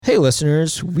Hey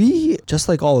listeners, we, just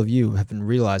like all of you, have been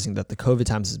realizing that the COVID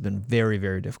times has been very,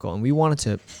 very difficult, and we wanted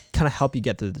to kind of help you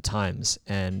get through the times.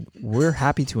 And we're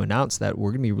happy to announce that we're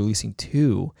going to be releasing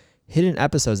 2 hidden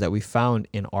episodes that we found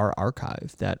in our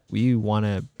archive that we want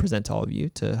to present to all of you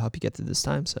to help you get through this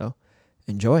time. So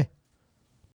enjoy.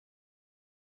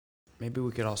 Maybe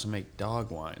we could also make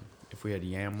dog wine. If we had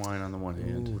yam wine on the one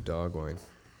hand. Ooh, dog wine.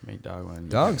 Make dog wine.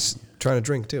 Dogs trying to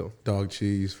drink too. Dog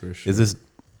cheese for sure. Is this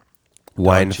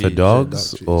wine for cheese,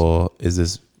 dogs, dog cheese. or is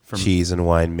this From- cheese and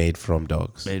wine made from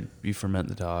dogs? You ferment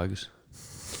the dogs.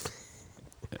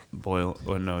 Boil.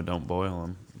 Or no, don't boil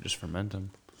them. Just ferment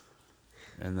them.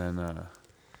 And then,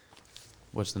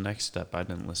 what's the next step? I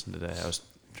didn't listen today. I was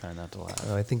trying not to laugh.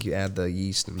 I think you add the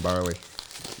yeast and barley.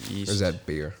 Yeast. Or is that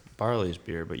beer? Barley's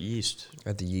beer, but yeast.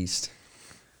 Add the yeast.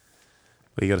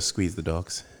 Well, you got to squeeze the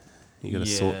dogs. You got to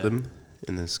sort Yeah. them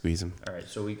and then squeeze them. All right,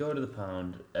 so we go to the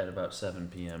pound at about 7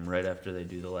 p.m., right after they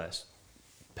do the last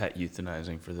pet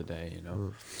euthanizing for the day, you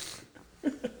know?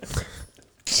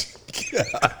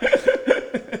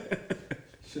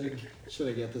 Should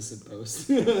I get this in post?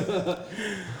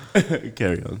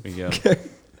 Carry on. We go.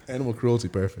 Animal cruelty,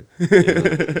 perfect.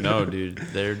 No, dude,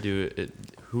 they're doing it.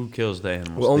 Who kills the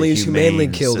animals? Well, only The is humanely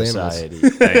Humane killed Society.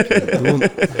 Thank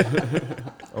you.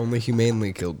 Only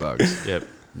humanely killed dogs. Yep.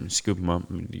 You scoop them up.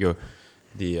 And you go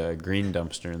the green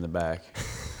dumpster in the back.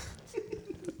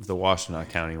 The Washtenaw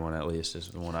County one, at least, is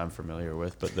the one I'm familiar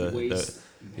with. But the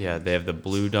they have the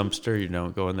blue dumpster. You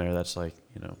don't go in there. That's like,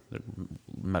 the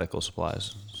medical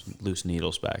supplies, loose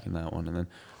needles back in that one. And then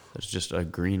there's just a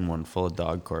green one full of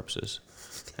dog corpses.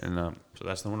 And so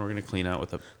that's the one we're gonna clean out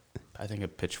with I think a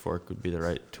pitchfork would be the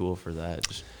right tool for that.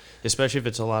 Especially if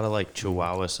it's a lot of like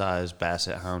Chihuahua-sized,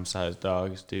 Basset Hound-sized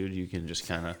dogs, dude. You can just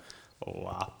kind of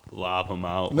lop them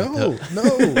out. No.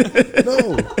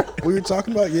 We were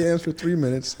talking about yams for 3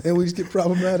 minutes, and we just get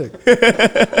problematic.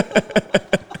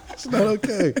 It's not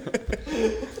okay.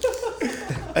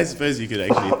 I suppose you could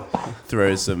actually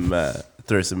throw some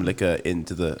liquor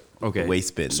into the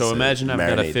waste bin. So imagine I've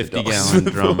got a marinate the dogs. 50-gallon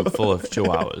drum full of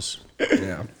Chihuahuas,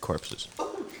 Yeah. corpses,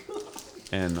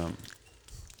 and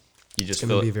you just It's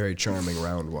fill going to be a it. very charming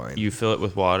round wine. You fill it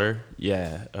with water.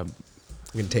 Yeah, You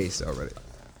can taste it already.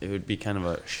 it would be kind of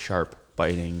a sharp,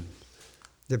 biting.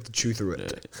 You have to chew through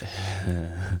it.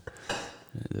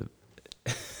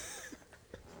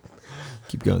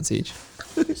 Keep going, Siege.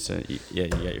 So you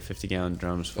got your 50-gallon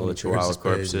drums full Oh, of cheers, Chihuahua baby.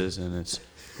 corpses, and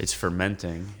it's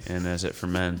fermenting. And as it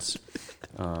ferments,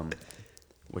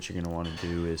 what you're gonna want to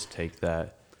do is take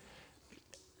that.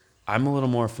 I'm a little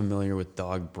more familiar with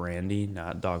dog brandy,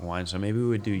 not dog wine. So maybe we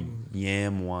would do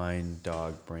yam wine,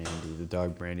 dog brandy. The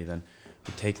dog brandy, then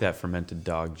we take that fermented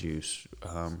dog juice,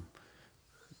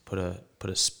 put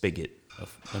a spigot,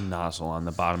 a nozzle on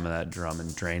the bottom of that drum,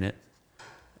 and drain it.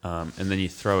 And then you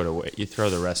throw it away. You throw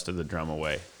the rest of the drum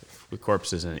away. With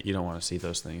corpses in it, you don't want to see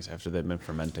those things after they've been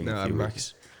fermenting a few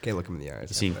weeks. Can't look them in the eyes.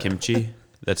 You seen kimchi?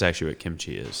 That's actually what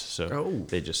kimchi is. So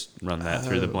they just run that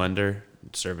through the blender,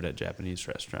 serve it at Japanese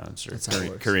restaurants or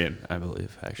Korean, I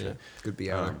believe, actually. Yeah. Could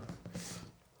be out.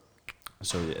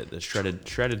 So the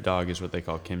shredded dog is what they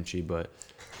call kimchi, but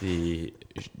the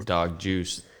dog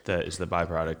juice that is the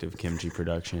byproduct of kimchi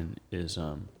production is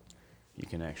you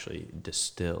can actually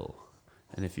distill.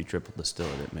 And if you triple distill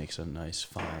it, it makes a nice,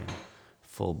 fine,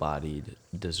 full-bodied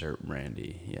dessert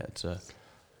brandy. Yeah, it's a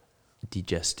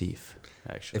digestif,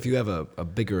 actually. If you have a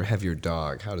bigger, heavier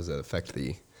dog, how does that affect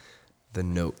the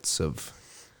notes of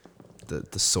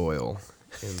the soil?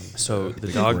 So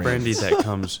the dog brandy that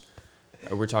comes,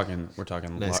 we're talking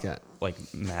Nice cat. like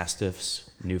Mastiffs,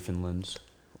 Newfoundlands.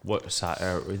 What size?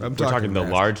 We're talking talking the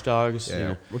Mastiff. large dogs.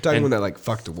 Yeah, we're talking And- one that like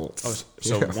fucked a wolf.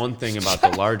 So one thing about the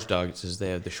large dogs is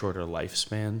they have the shorter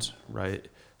lifespans, right?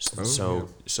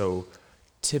 So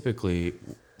typically,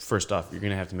 first off, you're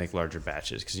gonna have to make larger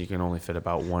batches because you can only fit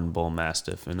about one bull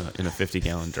mastiff in a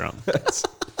 50-gallon drum.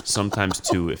 Sometimes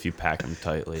 2 if you pack them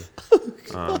tightly.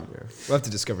 We'll have to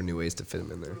discover new ways to fit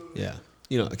them in there. Yeah.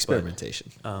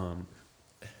 Experimentation.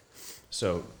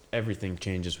 So everything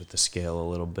changes with the scale a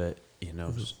little bit.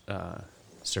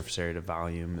 Surface area to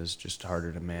volume is just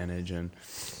harder to manage, and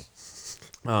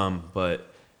but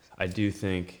I do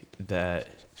think that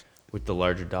with the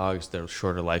larger dogs, the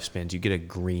shorter lifespans, you get a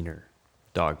greener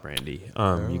dog brandy.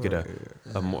 You get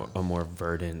a more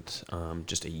verdant,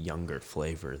 just a younger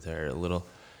flavor there, a little,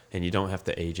 and you don't have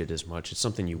to age it as much. It's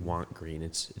something you want green.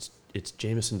 It's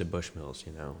Jameson to Bushmills,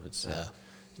 It's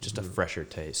just a fresher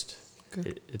taste.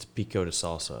 It's pico de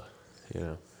salsa,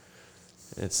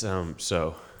 It's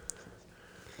so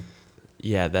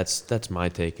yeah, that's my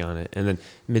take on it. And then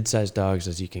mid-sized dogs,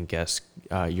 as you can guess,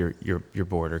 your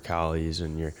border collies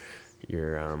and your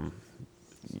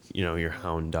your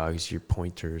hound dogs, your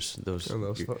pointers,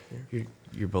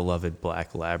 your beloved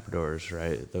black Labradors,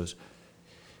 right? Those,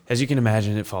 as you can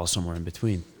imagine, it falls somewhere in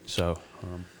between. So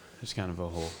it's kind of a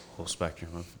whole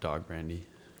spectrum of dog brandy.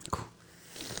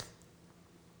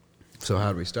 So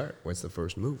how do we start? What's the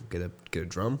first move? Get a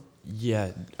drum?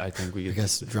 Yeah, I think we I could.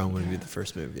 guess the drum would be the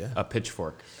first move. Yeah. A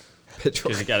pitchfork.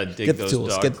 Pitchfork. Because you got to dig Get the those tools,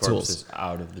 dog get the corpses tools.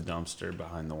 out of the dumpster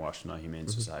behind the Washtenaw Humane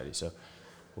Society. So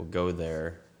we'll go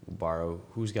there. We'll borrow.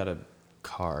 Who's got a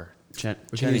car?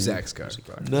 We can use Zach's car.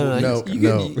 No, No, you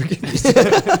no.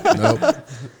 Nope.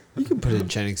 You can put it in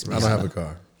Chenning's Miata. I don't have a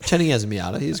car. Channing has a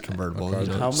Miata. He's convertible. My car's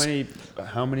You know.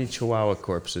 How many Chihuahua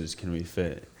corpses can we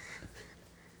fit?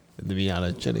 The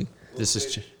Miata, Channing. This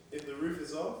is If the roof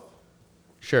is off,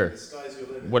 sure. the sky's your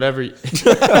limit. Whatever.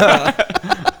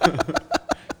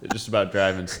 They're just about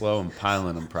driving slow and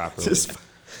piling them properly.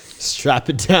 Strap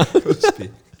it down.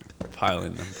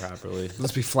 Piling them properly.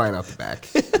 Let's be flying out the back.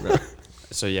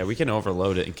 So yeah, we can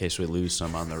overload it in case we lose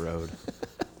some on the road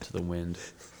to the wind.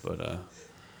 But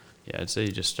yeah, I'd say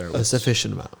you just start A with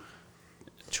sufficient amount.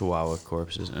 Chihuahua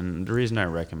corpses. And the reason I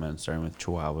recommend starting with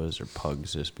Chihuahuas or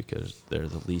pugs is because they're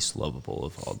the least lovable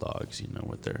of all dogs, you know,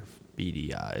 with their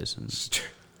beady eyes and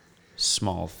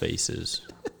small faces.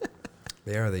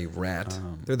 They are the rat.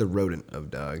 They're the rodent of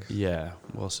dog. Yeah,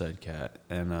 well said, Kat.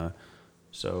 And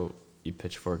so you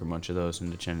pitchfork a bunch of those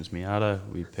into Chenning's Miata.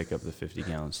 We pick up the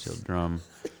 50-gallon steel drum.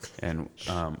 And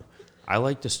I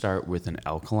like to start with an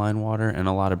alkaline water, and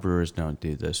a lot of brewers don't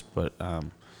do this, but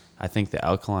I think the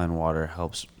alkaline water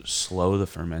helps slow the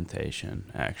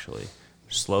fermentation, actually,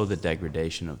 slow the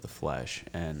degradation of the flesh,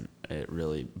 and it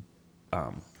really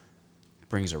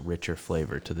brings a richer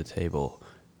flavor to the table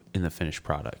in the finished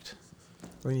product.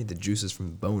 We need the juices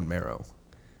from bone marrow.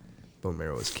 Bone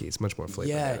marrow is key. It's much more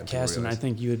flavor. Yeah, Caston, I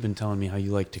think you had been telling me how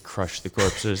you like to crush the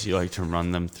corpses. You like to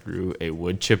run them through a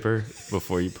wood chipper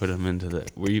before you put them into the...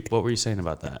 What were you saying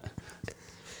about that?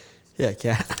 Yeah,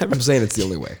 cat. I'm saying it's the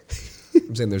only way.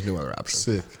 I'm saying there's no other option.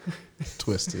 Sick.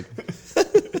 Twisted.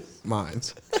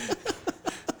 Minds.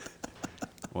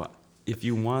 Well, if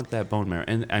you want that bone marrow...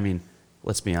 And, I mean,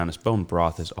 let's be honest, bone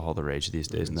broth is all the rage these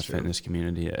days in the fitness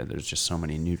community. There's just so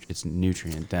many... it's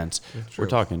nutrient dense. We're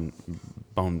talking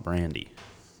bone brandy.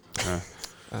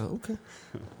 Okay.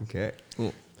 Okay.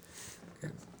 Cool.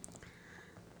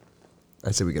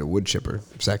 I'd say we get a wood chipper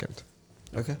second.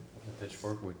 Okay.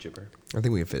 Pitchfork wood chipper. I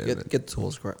think we can fit in it. Get the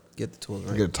tools correct. Get the tools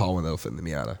We right. get a tall one that'll fit in the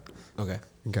Miata. Okay.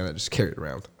 And kind of just carry it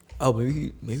around. Oh,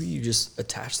 maybe you just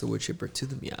attach the wood chipper to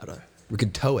the Miata. We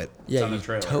could tow it. Yeah, on a you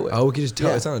trailer. tow it. Oh, we could just tow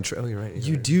Yeah. it. It's on a trail. Oh, you're right.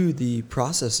 You do the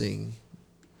processing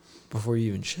before you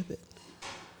even ship it.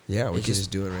 Yeah, we It's could just-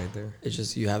 just do it right there. It's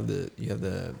just you have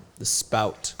the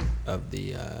spout of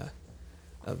the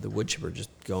wood chipper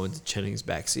just go into Chenning's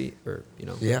back seat or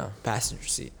Yeah. passenger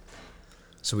seat.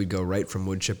 So we'd go right from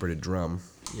wood chipper to drum.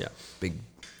 Yeah. Big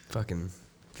fucking.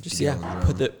 Just 50-gallon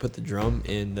drum. put the drum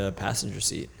in the passenger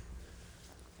seat.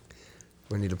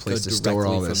 We need a place Go to store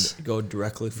all directly this go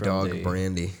directly from dog the,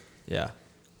 brandy. Yeah.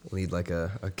 We need like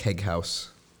a keg house,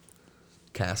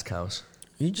 cask house.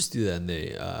 You can just do that in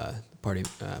the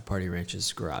party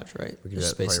ranch's garage, right? We could do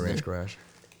There's that in space Party in Ranch there. garage.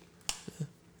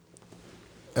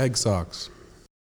 Egg socks.